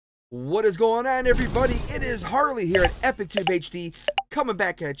What is going on, everybody? It is Harley here at EpicTube HD, coming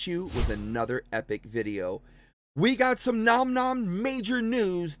back at you with another epic video. We got some nom major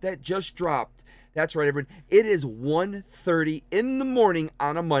news that just dropped. That's right, everyone. It is 1:30 in the morning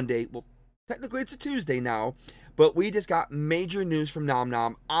on a Monday. Well, technically it's a Tuesday now, but we just got major news from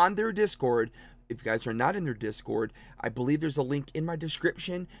nom on their Discord. If you guys are not in their Discord, I believe there's a link in my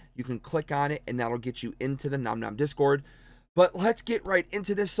description. You can click on it, and that'll get you into the nom Discord. But let's get right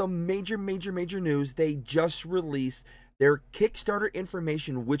into this. Some major news. They just released their Kickstarter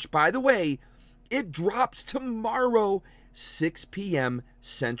information, which, by the way, it drops tomorrow, 6 p.m.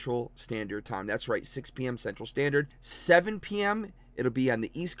 Central Standard Time. That's right, 6 p.m. Central Standard. 7 p.m. it'll be on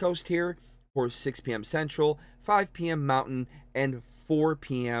the East Coast here for 6 p.m. Central, 5 p.m. Mountain, and 4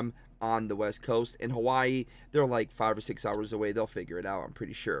 p.m. on the West Coast. In Hawaii, they're like 5 or 6 hours away. They'll figure it out, I'm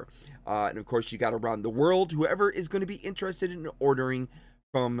pretty sure. And of course, you got around the world, whoever is going to be interested in ordering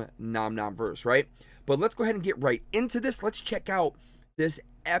from Nomverse, right? But let's go ahead and get right into this. Let's check out this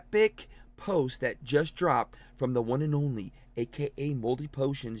epic post that just dropped from the one and only, aka Moldy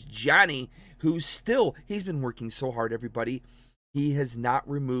Potions, Johnny, who's he's been working so hard, everybody. He has not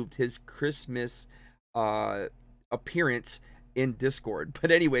removed his Christmas appearance in Discord. But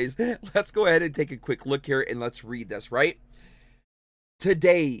anyways, let's go ahead and take a quick look here and let's read this, right?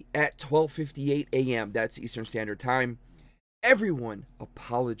 Today at 12:58 a.m., that's Eastern Standard Time. Everyone,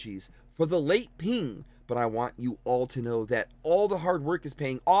 apologies for the late ping, but I want you all to know that all the hard work is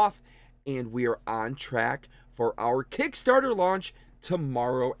paying off and we are on track for our Kickstarter launch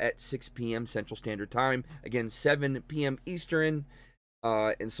tomorrow at 6 p.m. Central Standard Time. Again, 7 p.m. Eastern,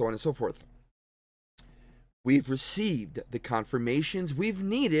 and so on and so forth. We've received the confirmations we've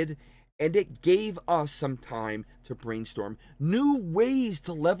needed, and it gave us some time to brainstorm new ways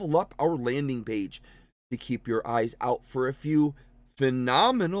to level up our landing page. To keep your eyes out for a few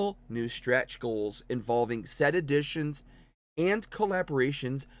phenomenal new stretch goals involving set editions and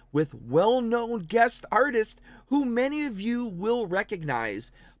collaborations with well-known guest artists who many of you will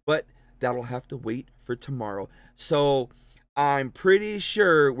recognize, but that'll have to wait for tomorrow. So I'm pretty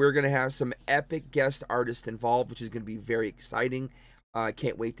sure we're going to have some epic guest artists involved, which is going to be very exciting. I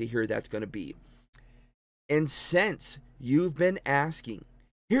can't wait to hear that's going to be. And since you've been asking,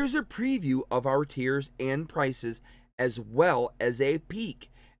 here's a preview of our tiers and prices, as well as a peek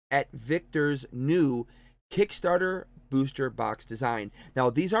at Victor's new Kickstarter booster box design. Now,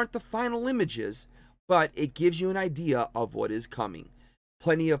 these aren't the final images, but it gives you an idea of what is coming.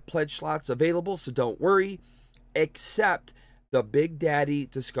 Plenty of pledge slots available, so don't worry. Except the Big Daddy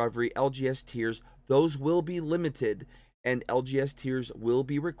Discovery LGS tiers, those will be limited, and LGS tiers will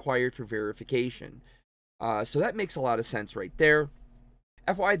be required for verification. So that makes a lot of sense right there.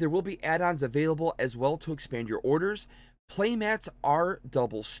 FYI, there will be add-ons available as well to expand your orders. Playmats are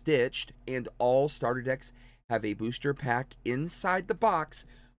double stitched, and all starter decks have a booster pack inside the box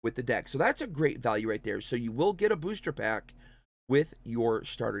with the deck. So that's a great value right there. So you will get a booster pack with your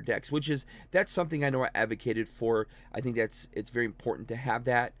starter decks, that's something I know I advocated for. I think it's very important to have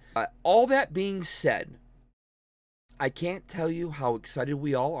that. All that being said, I can't tell you how excited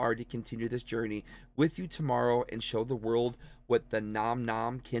we all are to continue this journey with you tomorrow and show the world what the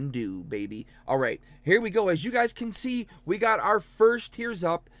nom can do, baby. All right, here we go. As you guys can see, we got our first tiers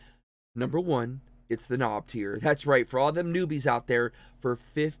up. Number one, it's the knob tier. That's right, for all them newbies out there, for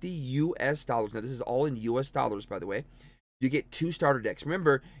 $50 US. Now, this is all in US dollars, by the way. You get 2 starter decks.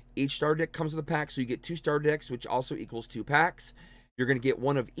 Remember, each starter deck comes with a pack, so you get 2 starter decks, which also equals 2 packs. You're going to get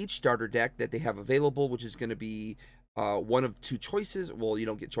one of each starter deck that they have available, which is going to be one of 2 choices. Well, you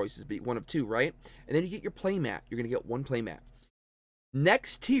don't get choices, but one of 2, right? And then you get your playmat. You're going to get 1 playmat.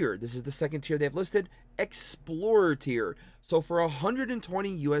 Next tier, this is the second tier they've listed, Explorer tier. So for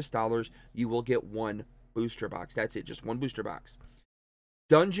 $120 US, you will get 1 booster box. That's it, just 1 booster box.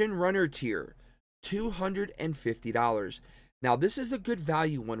 Dungeon Runner tier, $250. Now, this is a good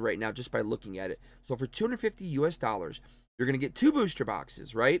value one right now just by looking at it. So for $250 US, you're going to get 2 booster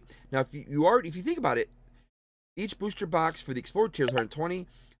boxes, right? Now, if you think about it, each booster box for the Explorer tier is $120.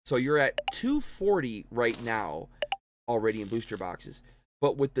 So you're at $240 right now already in booster boxes.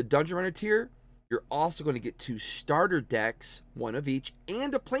 But with the Dungeon Runner tier, you're also going to get 2 starter decks, 1 of each,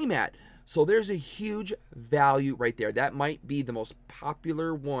 and a playmat. So there's a huge value right there. That might be the most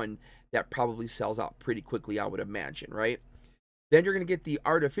popular one that probably sells out pretty quickly, I would imagine, right? Then you're going to get the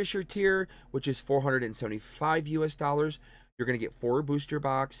Artificer tier, which is $475 US. You're going to get 4 booster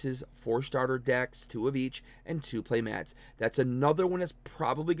boxes, 4 starter decks, 2 of each, and 2 playmats. That's another one that's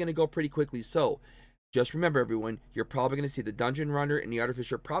probably going to go pretty quickly. So just remember, everyone, you're probably going to see the Dungeon Runner and the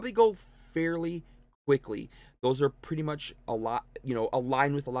Artificer probably go fairly quickly. Those are pretty much a lot,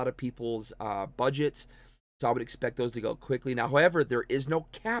 aligned with a lot of people's budgets. So I would expect those to go quickly. Now, however, there is no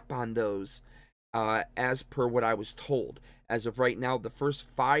cap on those as per what I was told. As of right now, the first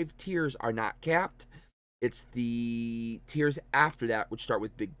 5 tiers are not capped. It's the tiers after that, which start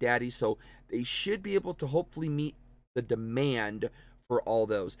with Big Daddy. So they should be able to hopefully meet the demand for all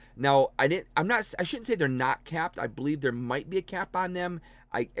those. Now, I shouldn't say they're not capped. I believe there might be a cap on them.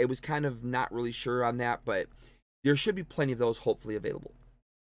 I was kind of not really sure on that, but there should be plenty of those hopefully available.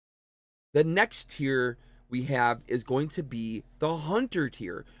 The next tier we have is going to be the Hunter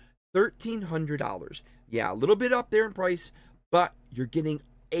tier, $1,300. Yeah, a little bit up there in price, but you're getting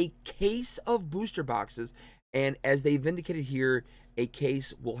a case of booster boxes, and as they've indicated here, a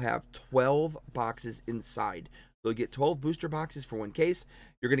case will have 12 boxes inside. So you'll get 12 booster boxes for one case.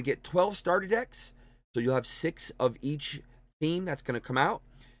 You're going to get 12 starter decks, so you'll have 6 of each theme that's going to come out,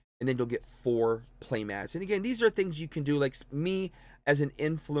 and then you'll get 4 playmats. And again, these are things you can do, like me as an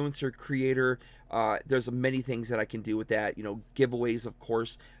influencer creator. There's many things that I can do with that. Giveaways, of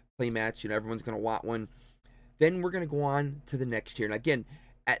course, playmats. Everyone's going to want one. Then we're going to go on to the next tier. And again,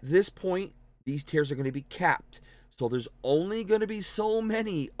 at this point, these tiers are going to be capped. So there's only going to be so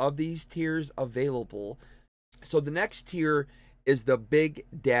many of these tiers available. So the next tier is the Big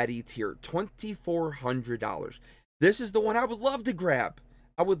Daddy tier, $2,400. This is the one I would love to grab.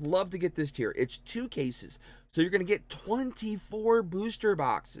 I would love to get this tier. It's 2 cases. So you're going to get 24 booster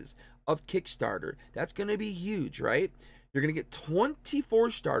boxes of Kickstarter. That's going to be huge, right? You're going to get 24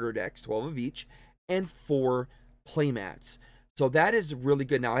 starter decks, 12 of each, and 4 playmats. So that is really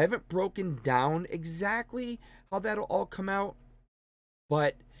good. Now, I haven't broken down exactly how that'll all come out,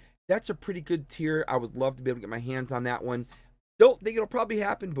 but that's a pretty good tier. I would love to be able to get my hands on that one. Don't think it'll probably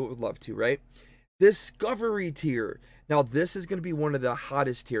happen, but would love to, right? Discovery tier. Now, this is going to be one of the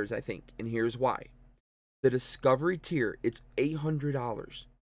hottest tiers, I think, and here's why. The Discovery tier, it's $800.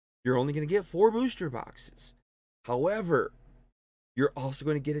 You're only going to get 4 booster boxes. However, you're also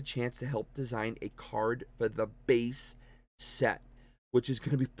going to get a chance to help design a card for the base set, which is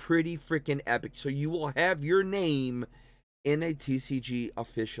going to be pretty freaking epic. So you will have your name in a TCG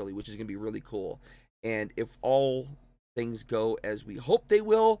officially, which is going to be really cool. And if all things go as we hope they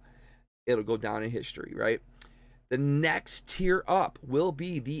will, it'll go down in history, right? The next tier up will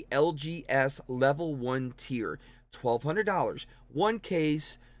be the LGS Level 1 tier, $1,200. One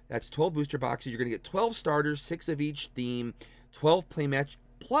case, that's 12 booster boxes. You're going to get 12 starters, 6 of each theme, 12 playmats,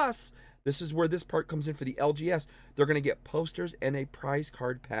 plus, this is where this part comes in for the LGS, they're going to get posters and a prize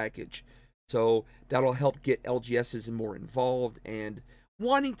card package. So that'll help get LGSs more involved and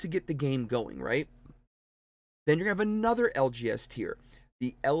wanting to get the game going, right? Then you're going to have another LGS tier,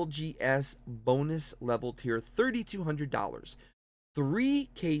 the LGS bonus level tier, $3,200. 3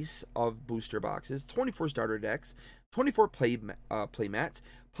 case of booster boxes, 24 starter decks, 24 playmats,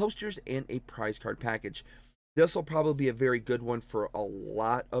 posters, and a prize card package. This will probably be a very good one for a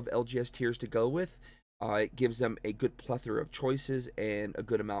lot of LGS tiers to go with. It gives them a good plethora of choices and a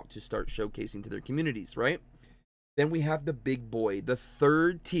good amount to start showcasing to their communities, right? Then we have the big boy, the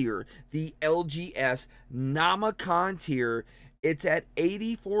 3rd tier, the LGS Namacon tier. It's at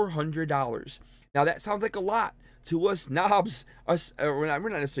 $8,400. Now, that sounds like a lot to us knobs. We're not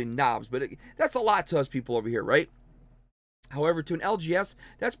necessarily knobs, but that's a lot to us people over here, right? However, to an LGS,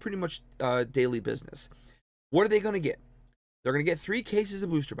 that's pretty much daily business. What are they going to get? They're going to get 3 cases of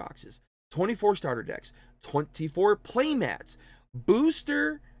booster boxes, 24 starter decks, 24 playmats,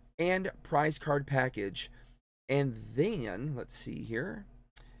 booster, and prize card package. And then, let's see here.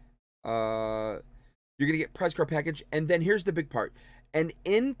 You're going to get prize card package. And then here's the big part. An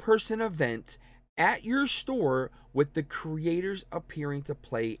in-person event at your store with the creators appearing to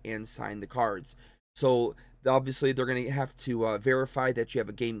play and sign the cards. So, obviously, they're going to have to verify that you have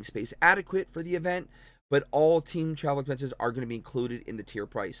a gaming space adequate for the event. But all team travel expenses are going to be included in the tier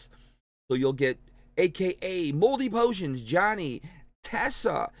price. So you'll get AKA Moldy Potions, Johnny,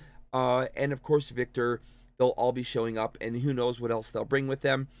 Tessa, and of course Victor. They'll all be showing up, and who knows what else they'll bring with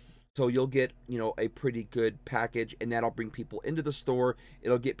them. So you'll get, a pretty good package, and that'll bring people into the store.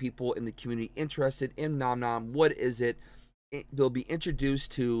 It'll get people in the community interested in Nom Nom. What is it? They'll be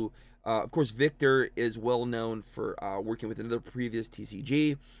introduced to, of course, Victor is well known for working with another previous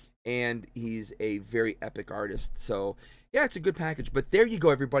TCG. And he's a very epic artist. So, yeah, it's a good package. But there you go,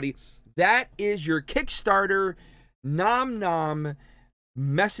 everybody. That is your Kickstarter Nom Nom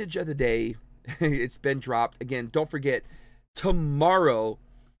message of the day. It's been dropped. Again, don't forget, tomorrow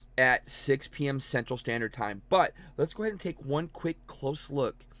at 6 p.m. Central Standard Time. But let's go ahead and take one quick close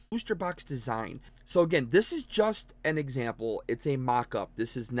look booster box design. So again, this is just an example. It's a mock-up.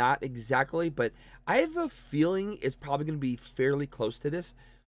 This is not exactly, but I have a feeling it's probably going to be fairly close to this,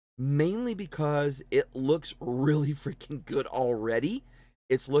 mainly because it looks really freaking good already.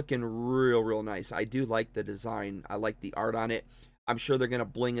 It's looking real nice. I do like the design. I like the art on it. I'm sure they're going to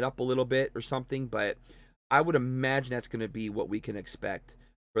bling it up a little bit or something, but I would imagine that's going to be what we can expect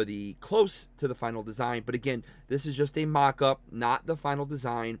for the close to the final design. But again, this is just a mock-up, not the final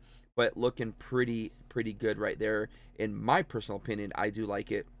design, but looking pretty good right there. In my personal opinion, I do like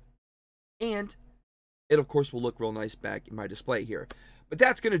it. And it, of course, will look real nice back in my display here. But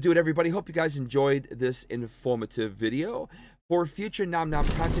that's going to do it, everybody. Hope you guys enjoyed this informative video. For future Nom Nom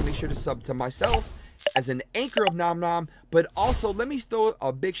content, make sure to sub to myself as an anchor of Nom Nom. But also, let me throw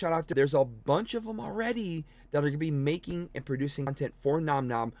a big shout out to, there's a bunch of them already that are going to be making and producing content for Nom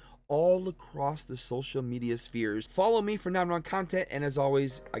Nom all across the social media spheres. Follow me for Nom Nom content, and as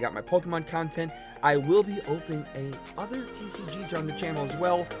always, I got my Pokemon content. I will be opening other TCGs on the channel as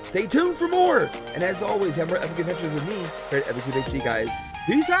well. Stay tuned for more, and as always, have more epic adventures with me here at EpicTube HD, guys.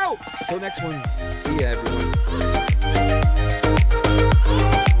 Peace out! Till next one, see ya, everyone.